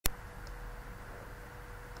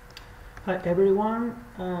Hi everyone,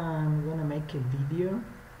 I'm gonna make a video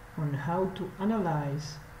on how to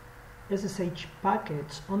analyze SSH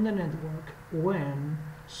packets on the network when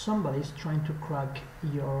somebody is trying to crack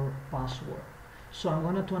your password. So I'm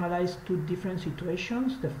going to analyze two different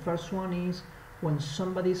situations. The first one is when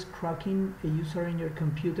somebody is cracking a user in your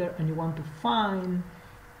computer and you want to find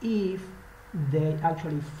if they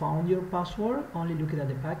actually found your password, only looking at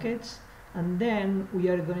the packets. And then we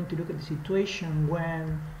are going to look at the situation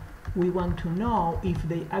when we want to know if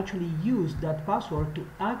they actually use that password to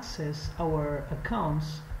access our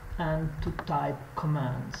accounts and to type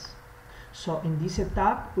commands. So in this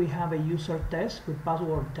setup we have a user test with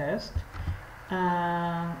password test.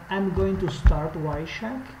 I'm going to start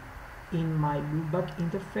Wireshark in my loopback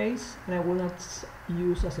interface, and I will not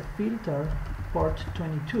use as a filter port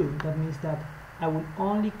 22. That means that I will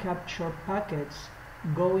only capture packets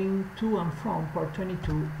going to and from port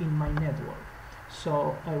 22 in my network.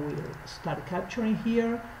 So I will start capturing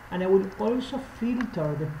here, and I will also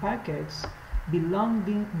filter the packets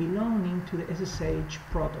belonging to the SSH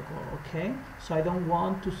protocol. Okay, so I don't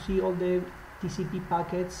want to see all the TCP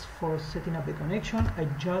packets for setting up the connection. I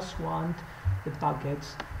just want the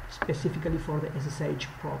packets specifically for the SSH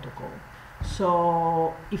protocol.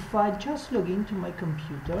 So if I just log into my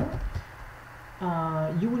computer,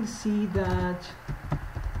 you will see that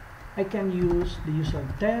I can use the user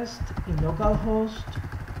test in localhost,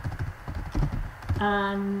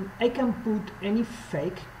 and I can put any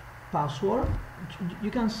fake password. You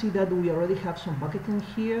can see that we already have some packet in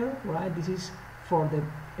here, right? This is for the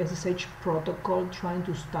SSH protocol trying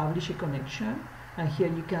to establish a connection, and here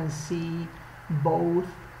you can see both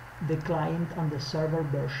the client and the server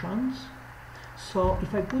versions. So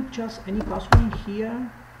if I put just any password in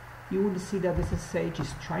here, you will see that SSH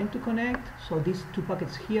is trying to connect. So these two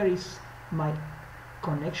packets here is my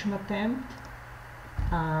connection attempt,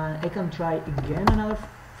 and I can try again another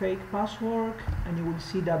fake password, and you will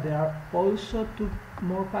see that there are also two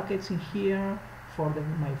more packets in here for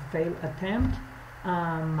my failed attempt.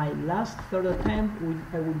 My last third attempt,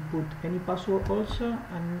 I will put any password also,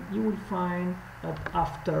 and you will find that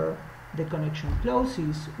after the connection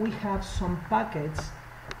closes we have some packets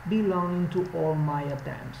belonging to all my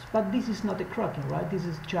attempts. But this is not a cracking, right? This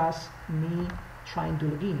is just me trying to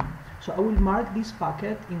log in. So I will mark this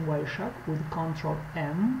packet in Wireshark with Ctrl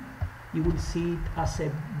M. You will see it as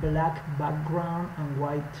a black background and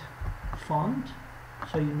white font,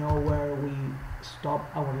 so you know where we stop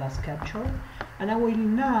our last capture. And I will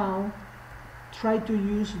now try to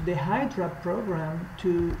use the Hydra program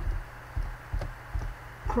to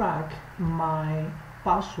crack my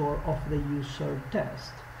password of the user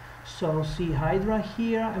test. So see Hydra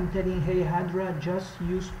here, I'm telling, hey Hydra, just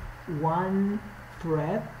use one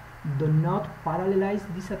thread, do not parallelize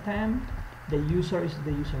this attempt. The user is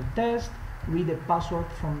the user test, read the password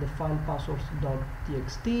from the file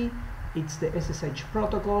passwords.txt. It's the SSH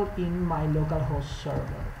protocol in my localhost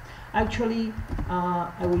server. Actually,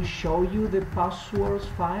 I will show you the passwords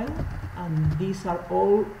file, and these are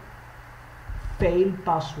all failed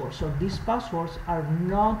passwords. So these passwords are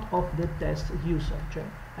not of the test user. Okay?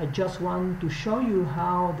 I just want to show you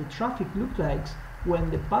how the traffic looks like when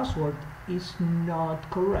the password is not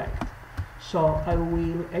correct. So I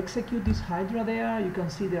will execute this Hydra there. You can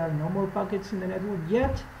see there are no more packets in the network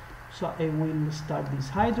yet. So I will start this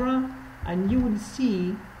Hydra, and you will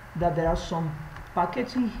see that there are some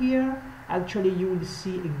packets in here. Actually, you will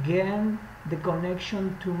see again the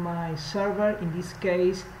connection to my server. In this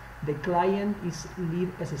case, the client is lead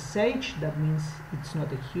SSH. That means it's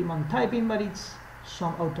not a human typing, but it's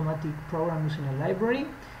some automatic program using a library.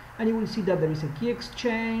 And you will see that there is a key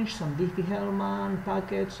exchange, some Diffie-Hellman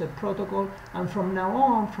packets, a protocol, and from now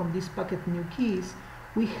on, from this packet new keys,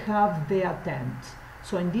 we have the attempt.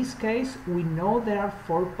 So in this case, we know there are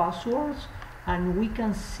 4 passwords, and we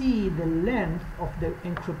can see the length of the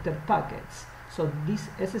encrypted packets. So these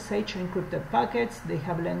SSH encrypted packets, they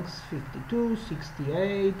have lengths 52,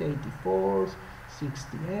 68, 84,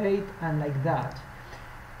 68, and like that.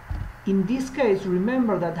 In this case,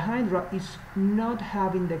 remember that Hydra is not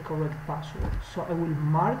having the correct password. So I will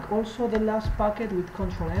mark also the last packet with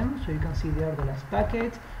Ctrl M, so you can see there the last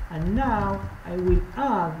packet. And now I will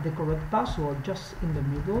add the correct password just in the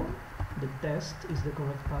middle. The test is the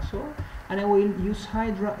correct password. And I will use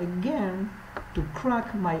Hydra again to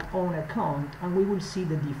crack my own account, and we will see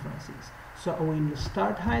the differences. So I will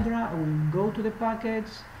start Hydra, I will go to the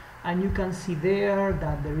packets, and you can see there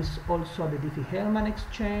that there is also the Diffie-Hellman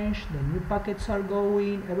exchange, the new packets are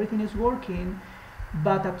going, everything is working.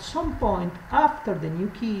 But at some point after the new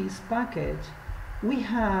keys packet, we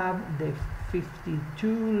have the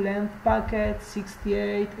 52 length packet,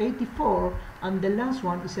 68, 84, and the last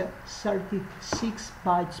one is a 36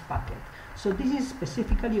 bytes packet. So this is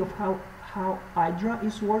specifically of how Hydra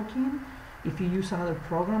is working. If you use another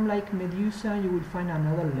program like Medusa, you will find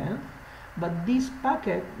another length. But this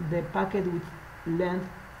packet, the packet with length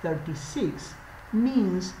 36,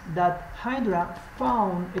 means that Hydra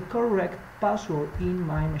found a correct password in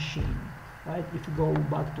my machine. Right? If you go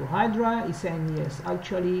back to Hydra, it's saying yes,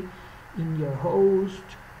 actually in your host,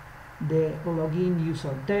 the login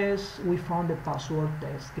user test, we found the password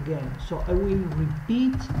test again. So I will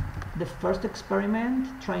repeat the first experiment,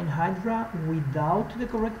 trying Hydra without the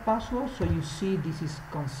correct password. So you see this is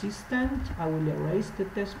consistent. I will erase the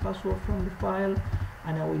test password from the file,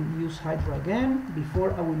 and I will use Hydra again.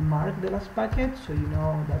 Before I will mark the last packet, so you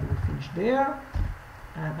know that we finished there.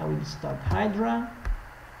 And I will start Hydra,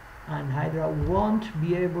 and Hydra won't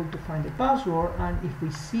be able to find the password. And if we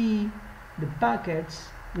see the packets,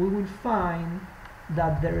 we will find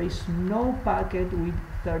that there is no packet with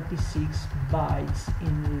 36 bytes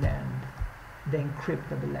in length, the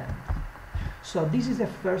encrypted length. So this is the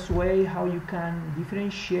first way how you can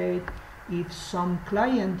differentiate if some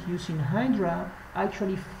client using Hydra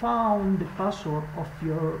actually found the password of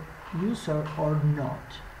your user or not.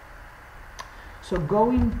 So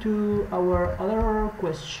going to our other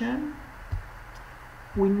question,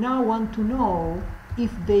 we now want to know if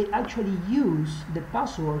they actually use the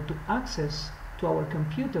password to access to our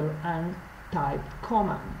computer and type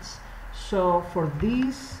commands. So for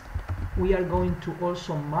this, we are going to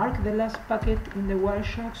also mark the last packet in the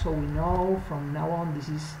Wireshark, so we know from now on this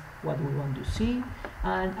is what we want to see.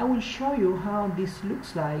 And I will show you how this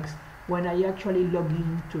looks like when I actually log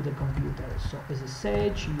in to the computer. So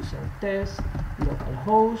SSH, user test,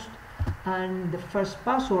 localhost, and the first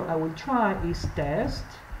password I will try is test,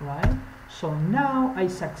 right? So now I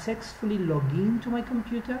successfully log in to my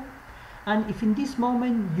computer, and if in this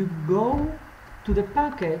moment you go to the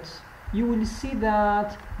packets, you will see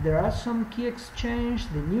that there are some key exchange,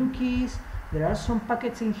 the new keys, there are some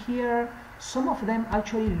packets in here. Some of them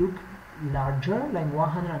actually look larger, like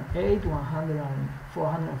 108, 100,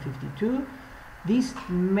 452. This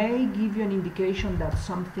may give you an indication that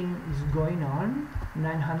something is going on,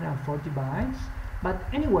 940 bytes. But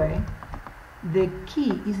anyway, the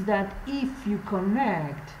key is that if you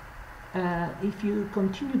connect, if you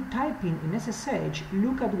continue typing in SSH,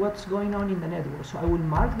 look at what's going on in the network. So I will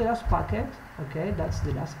mark the last packet, okay, that's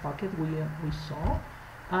the last packet we saw.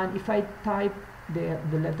 And if I type the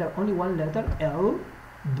letter, only one letter, L,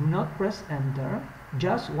 do not press enter,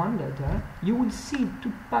 just one letter, you will see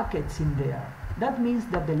 2 packets in there. That means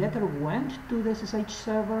that the letter went to the SSH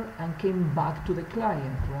server and came back to the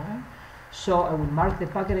client, right? So I will mark the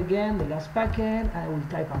packet again, the last packet, I will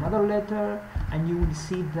type another letter, and you will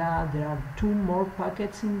see that there are 2 more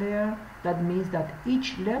packets in there. That means that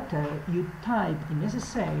each letter you type in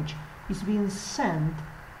SSH is being sent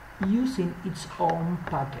using its own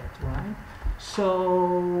packet, right?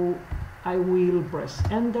 So I will press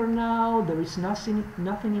enter now. There is nothing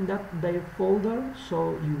in that folder,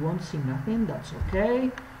 so you won't see nothing. That's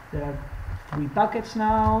okay. There are 3 packets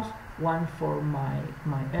now, one for my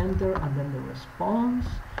enter and then the response.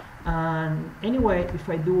 And anyway, if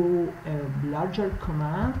I do a larger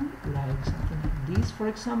command, like something like this, for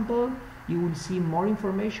example, you will see more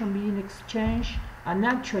information being exchanged, and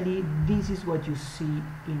actually this is what you see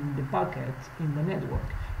in the packet in the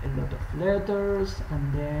network. A lot of letters,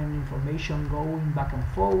 and then information going back and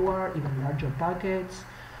forward, even larger packets.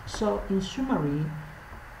 So in summary,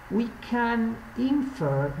 we can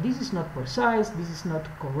infer, this is not precise, this is not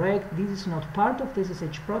correct, this is not part of the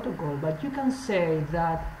SSH protocol, but you can say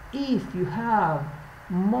that if you have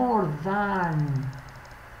more than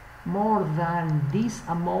this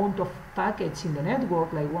amount of packets in the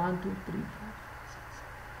network, like 1, 2, 3, 4, 5, 6,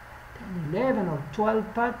 7, 10, 11 or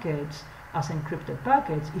 12 packets as encrypted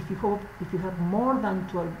packets, if you have more than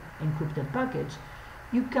 12 encrypted packets,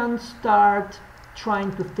 you can start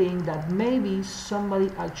trying to think that maybe somebody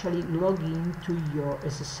actually logged into your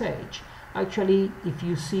SSH. Actually, if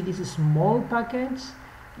you see these small packets,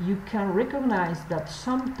 you can recognize that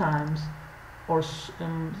sometimes, or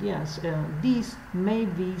this may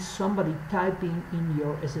be somebody typing in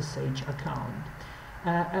your SSH account.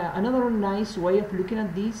 Another nice way of looking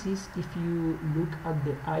at this is if you look at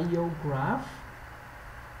the I/O graph.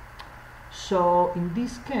 So in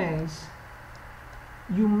this case,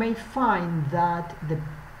 you may find that the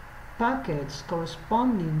packets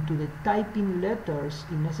corresponding to the typing letters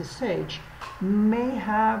in SSH may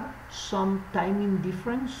have some timing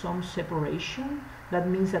difference, some separation. That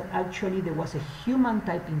means that actually there was a human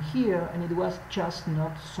typing here, and it was just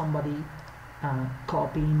not somebody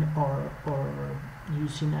copying or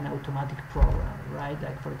using an automatic program, right?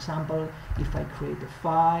 Like for example, if I create a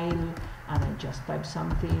file and I just type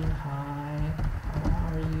something, hi,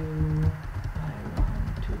 how are you? I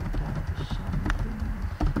want to type something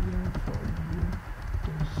here for you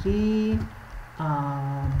to see,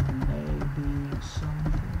 maybe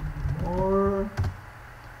something more,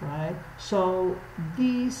 right? So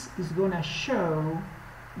this is gonna show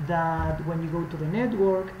that when you go to the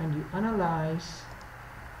network and you analyze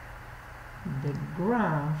the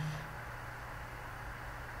graph,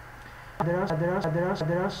 there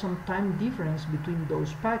are some time difference between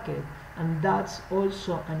those packets, and that's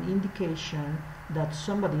also an indication that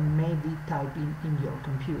somebody may be typing in your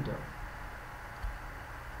computer.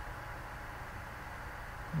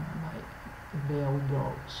 There we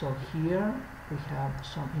go. So here we have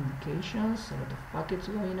some indications, a lot of packets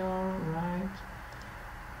going on, right?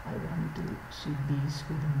 I want to see this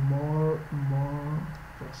with more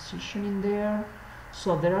precision in there.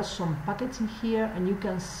 So there are some packets in here, and you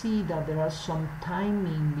can see that there are some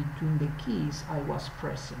timing between the keys I was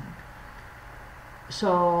pressing.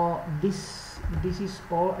 So this is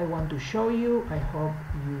all I want to show you. I hope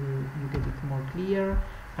you get it more clear.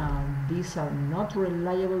 These are not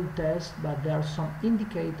reliable tests, but there are some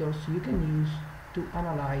indicators you can use to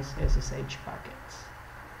analyze SSH packets.